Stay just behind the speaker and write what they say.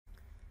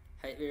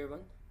Hi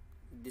everyone,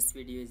 this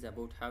video is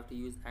about how to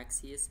use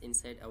Axios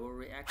inside our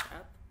React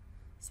app.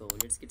 So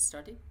let's get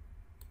started.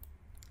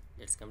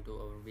 Let's come to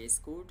our base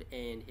code,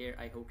 and here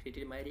I have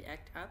created my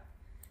React app.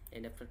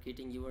 And after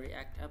creating your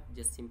React app,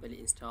 just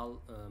simply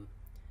install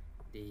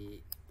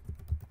the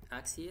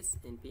Axios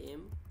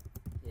npm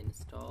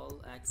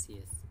install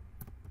Axios.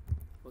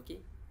 Okay,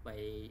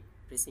 by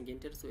pressing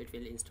enter, so it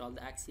will install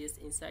the Axios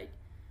inside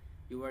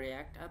your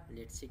React app.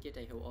 Let's check it.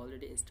 I have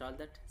already installed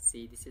that.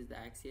 See, this is the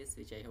Axios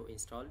which I have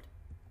installed.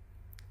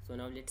 So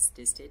now let's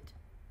test it.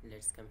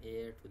 Let's come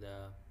here to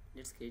the,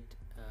 let's create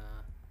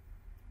a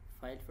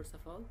file first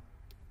of all,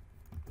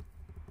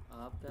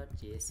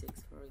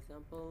 app.jsx for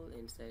example.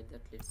 Inside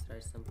that, let's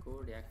write some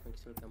code, React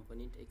functional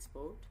component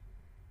export,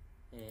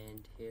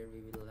 and here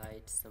we will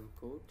write some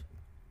code.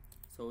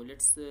 So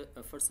let's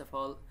first of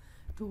all,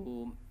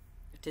 to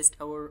test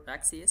our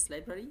Axios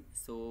library,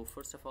 so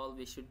first of all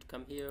we should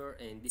come here,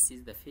 and this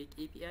is the fake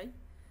API,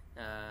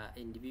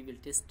 and we will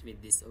test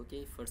with this.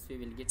 Okay, first we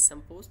will get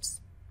some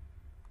posts.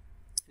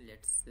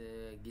 Let's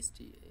let's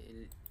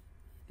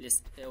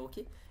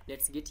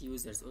get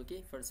users.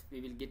 Okay, first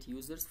we will get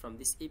users from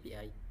this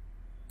API.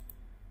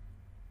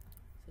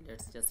 So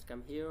let's just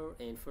come here,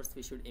 and first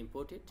we should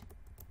import it.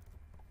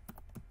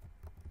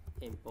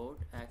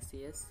 Import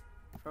Axios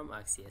from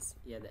Axios.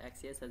 Yeah, the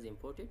Axios has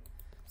imported.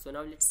 So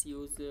now let's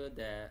use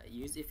the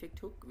use effect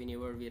hook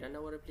whenever we run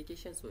our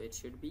application, so it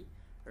should be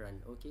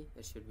run. Okay,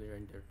 it should be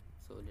rendered.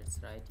 So let's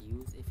write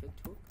use effect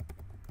hook.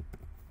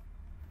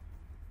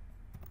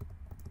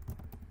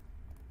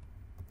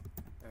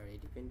 Array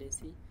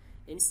dependency.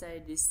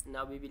 Inside this,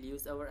 now we will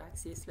use our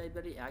Axios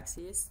library,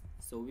 Axios.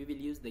 So we will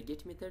use the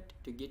get method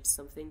to get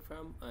something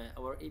from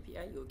our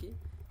API. Okay,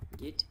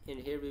 get, and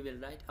here we will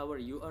write our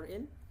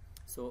URL.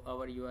 So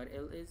our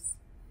URL is,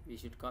 we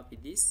should copy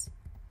this.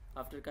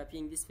 After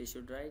copying this, we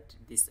should write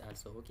this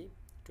also. Okay,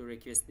 to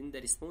request. In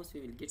the response, we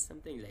will get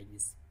something like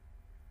this.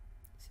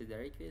 So the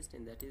request,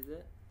 and that is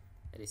the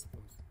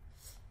response.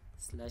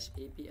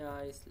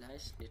 /API/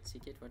 let's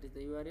check it. What is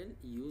the URL?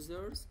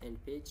 Users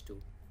and page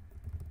 2.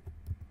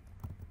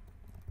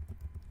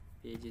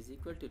 Page is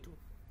equal to 2.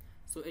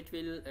 So it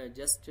will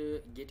just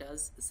get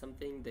us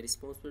something. The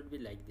response will be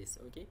like this.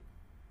 Okay.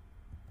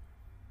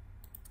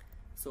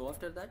 So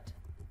after that,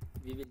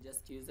 we will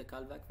just use the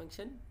callback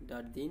function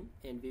 .then,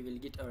 and we will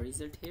get a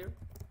result here.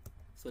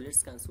 So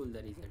let's console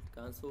the result.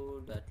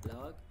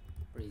 Console.log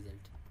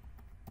result.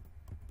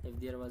 If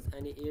there was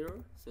any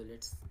error, so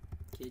let's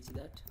catch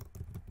that.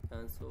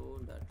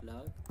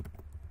 Console.log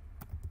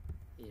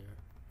error.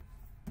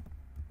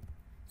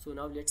 So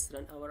now let's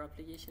run our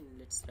application.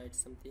 Let's write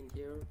something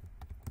here.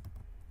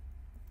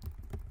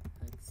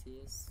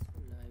 Axios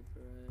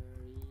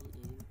library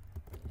in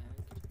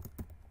React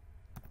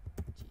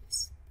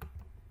JS.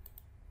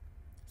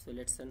 So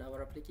let's run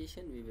our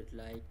application. We would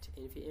like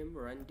npm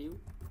run do.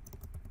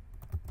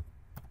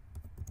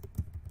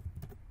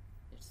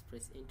 Let's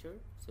press enter.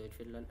 So it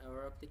will run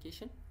our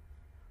application,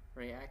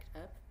 React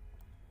app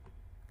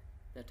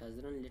that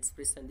has run. Let's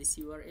press on this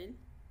URL.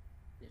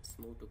 Let's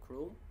move to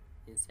Chrome.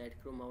 Inside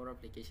Chrome, our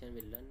application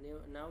will run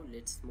now.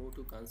 Let's move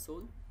to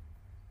console.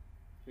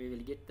 We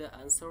will get the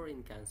answer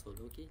in console.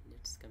 Okay,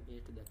 let's come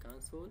here to the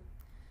console.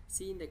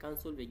 See, in the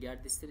console we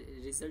got this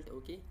result.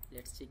 Okay,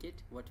 let's check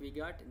it. What we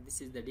got, this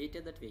is the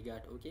data that we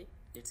got. Okay,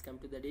 let's come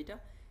to the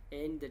data,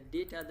 and the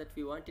data that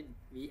we wanted,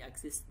 we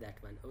access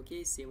that one.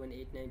 Okay, 7,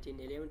 8, 9, 10,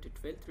 11 to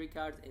 12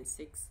 records and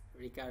 6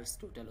 records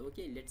total.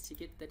 Okay, let's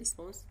check it, the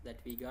response that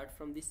we got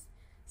from this.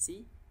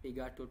 See, we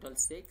got total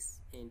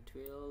 6 and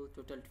 12,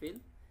 total 12,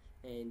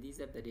 and these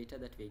are the data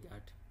that we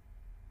got.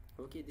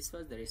 Okay, this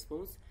was the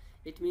response.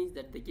 It means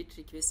that the get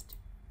request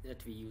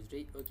that we used,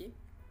 right? Okay,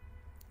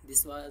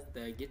 this was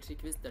the get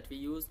request that we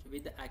used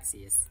with the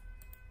Axios.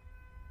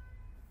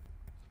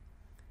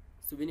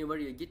 So whenever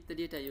you get the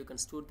data, you can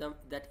store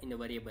that in a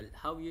variable.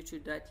 How you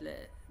should write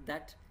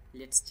that,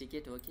 let's check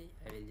it. Okay,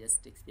 I will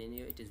just explain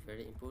you. It is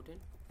very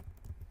important.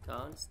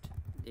 Const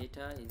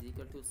data is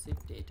equal to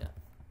set data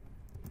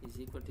is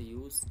equal to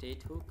use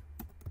state hook.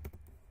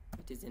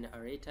 It is an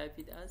array type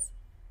with us,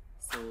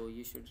 so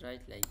you should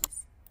write like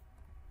this.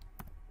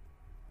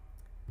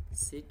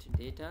 Set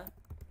data,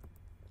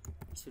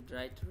 should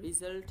write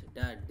result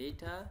dot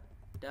data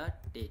dot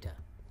data.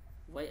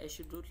 Why I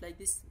should write like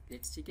this?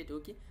 Let's check it.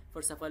 Okay,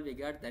 first of all we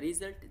got the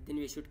result, then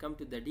we should come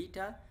to the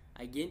data,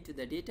 again to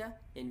the data,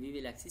 and we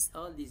will access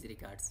all these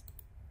records.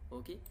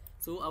 Okay,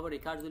 so our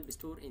records will be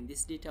stored in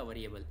this data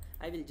variable.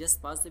 I will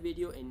just pause the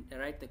video and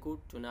write the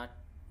code to not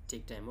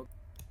take time. Okay,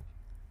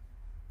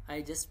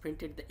 I just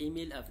printed the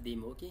email of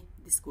them. Okay,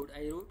 this code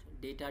I wrote,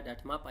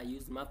 data.map. I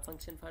used map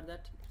function for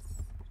that.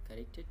 Let's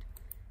correct it.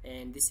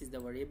 And this is the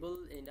variable,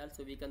 and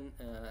also we can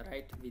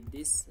write with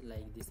this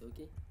like this.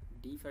 Okay,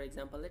 d for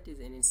example, that is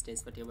an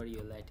instance, whatever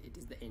you write, it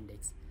is the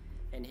index.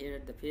 And here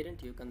at the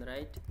parent you can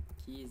write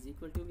key is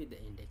equal to with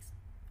the index,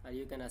 or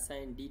you can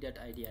assign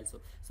d.id also.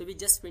 So we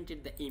just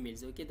printed the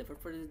emails. Okay, the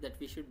purpose is that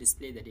we should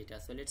display the data.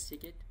 So let's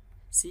check it.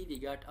 See, we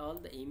got all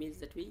the emails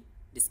that we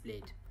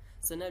displayed.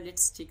 So now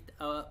let's check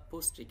our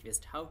post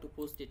request, how to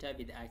post data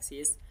with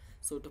Axios.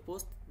 So to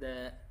post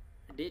the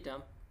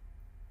data,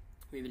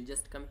 we will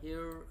just come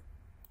here,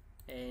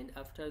 and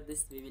after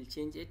this we will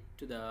change it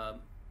to the,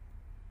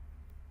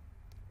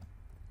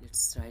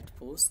 let's write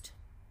post,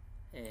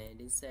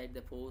 and inside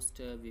the post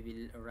we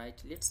will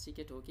write, let's check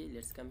it. Okay,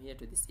 let's come here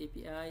to this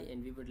API,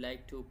 and we would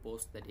like to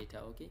post the data.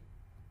 Okay,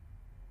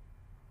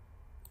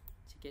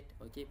 check it.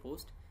 Okay,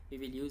 post, we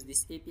will use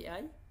this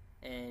API,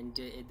 and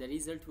the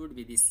result would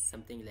be this,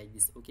 something like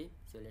this. Okay,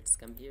 so let's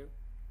come here,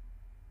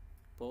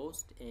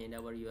 post, and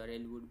our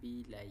URL would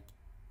be like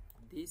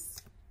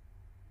this,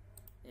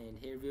 and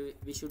here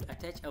we should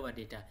attach our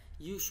data.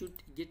 You should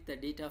get the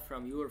data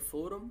from your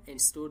forum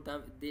and store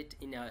that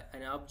in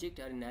an object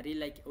or an array,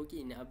 like,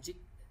 okay, in an object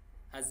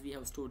as we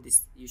have stored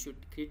this. You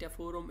should create a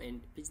forum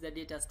and pitch the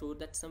data, store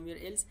that somewhere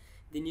else,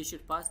 then you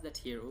should pass that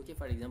here. Okay,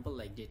 for example,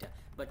 like data.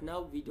 But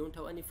now we don't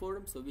have any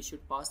forum, so we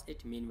should pass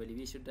it manually.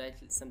 We should write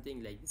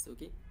something like this.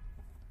 Okay,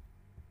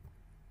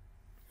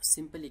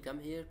 simply come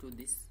here to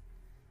this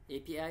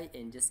API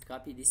and just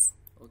copy this.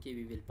 Okay,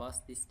 we will pass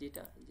this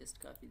data, just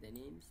copy the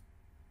names.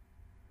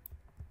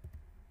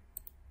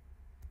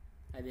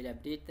 I will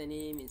update the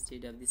name.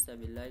 Instead of this I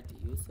will write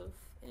Yusuf,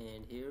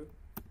 and here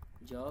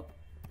job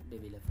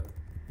developer.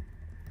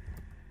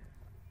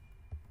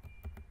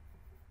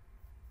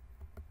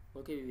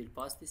 Okay, we will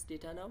pass this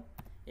data now,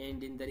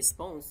 and in the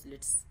response,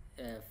 let's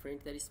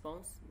print the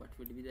response. What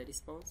would be the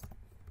response?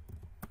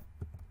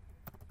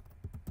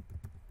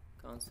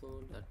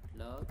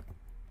 Console.log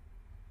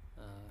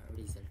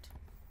result.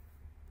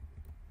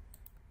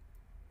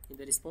 In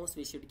the response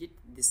we should get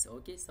this.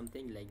 Okay,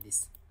 something like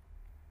this.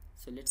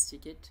 So let's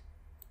check it.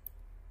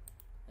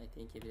 I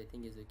think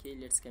everything is okay.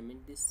 Let's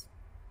comment this.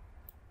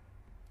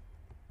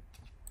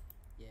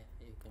 Yeah,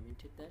 you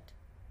commented that.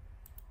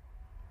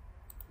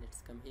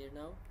 Let's come here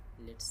now.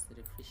 Let's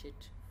refresh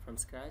it from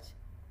scratch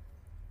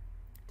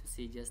to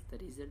see just the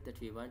result that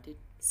we wanted.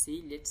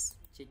 See, let's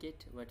check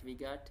it, what we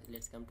got.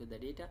 Let's come to the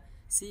data.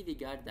 See, we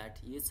got that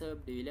user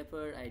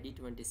developer ID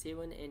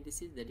 27, and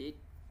this is the date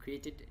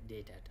created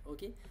data.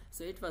 Okay,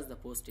 so it was the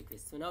post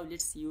request. So now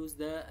let's use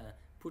the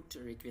put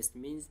request,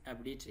 means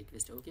update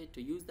request. Okay,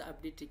 to use the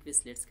update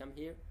request, let's come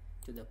here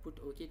to the put.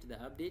 Okay, to the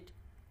update,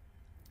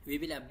 we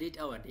will update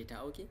our data.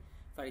 Okay,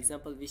 for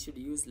example, we should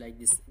use like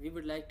this. We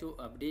would like to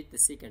update the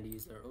second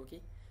user.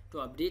 Okay, to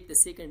update the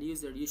second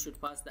user, you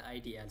should pass the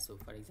ID also.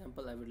 For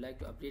example, I would like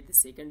to update the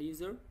second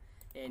user,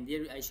 and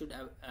there I should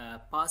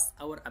pass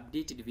our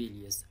updated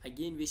values.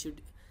 Again, we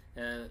should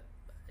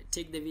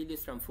take the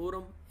values from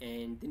forum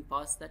and then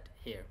pass that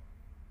here.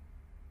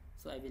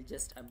 So I will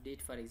just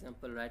update, for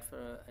example, right,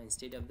 for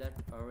instead of that,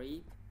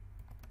 array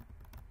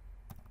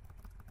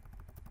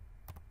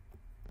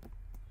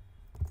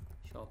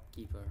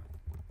shopkeeper.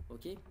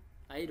 Okay,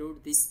 I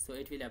wrote this, so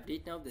it will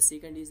update now the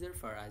second user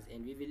for us,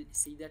 and we will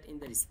see that in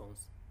the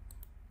response.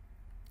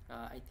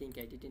 I think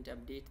I didn't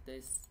update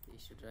this. We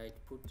should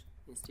write put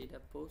instead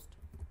of post.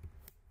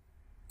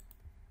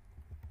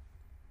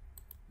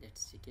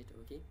 Let's check it.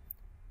 Okay,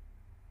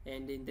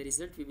 and in the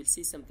result we will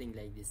see something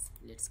like this.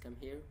 Let's come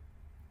here.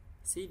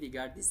 See, we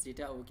got this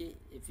data. Okay,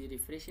 if we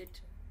refresh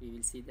it, we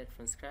will see that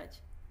from scratch.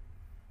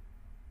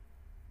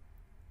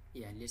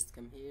 Yeah, let's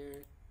come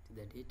here to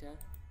the data,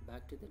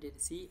 back to the data.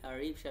 See,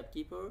 array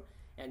shopkeeper,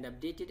 and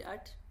updated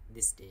at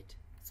this date.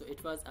 So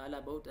it was all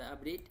about the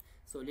update.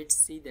 So let's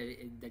see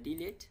the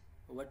delete.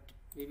 What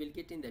we will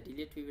get in the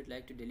delete, we would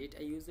like to delete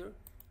a user.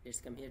 Let's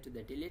come here to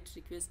the delete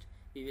request.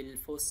 We will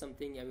force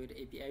something. Our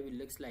API will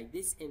looks like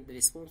this. In the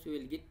response, we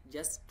will get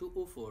just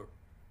 204.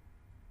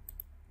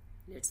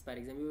 Let's, for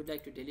example, we would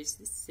like to delete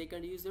this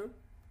second user.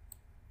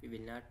 We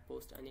will not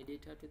post any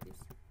data to this,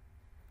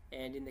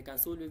 and in the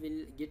console we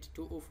will get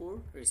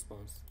 204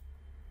 response.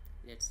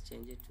 Let's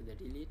change it to the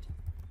delete.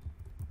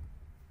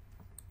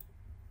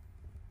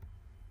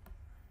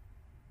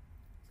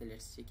 So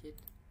let's check it.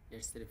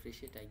 Let's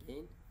refresh it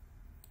again.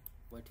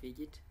 What we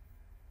get?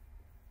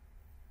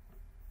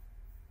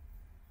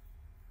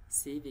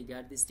 See, we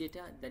got this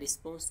data. The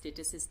response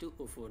status is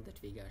 204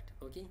 that we got.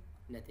 Okay,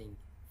 nothing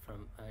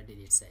from our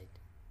delete side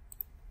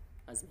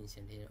as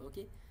mentioned here.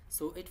 Okay,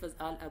 so it was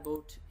all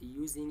about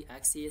using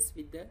Axios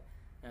with the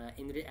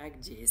in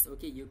React JS.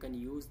 Okay, you can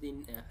use the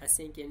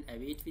async and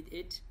await with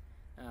it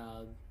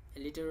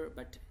later,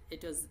 but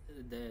it was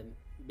the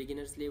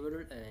beginner's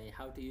level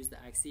how to use the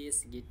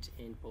Axios, get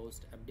and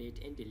post,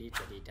 update and delete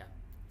the data.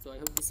 So I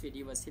hope this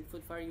video was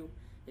helpful for you.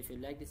 If you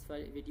like this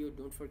video,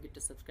 don't forget to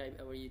subscribe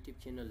our YouTube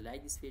channel,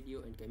 like this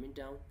video and comment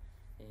down,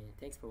 and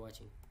thanks for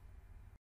watching.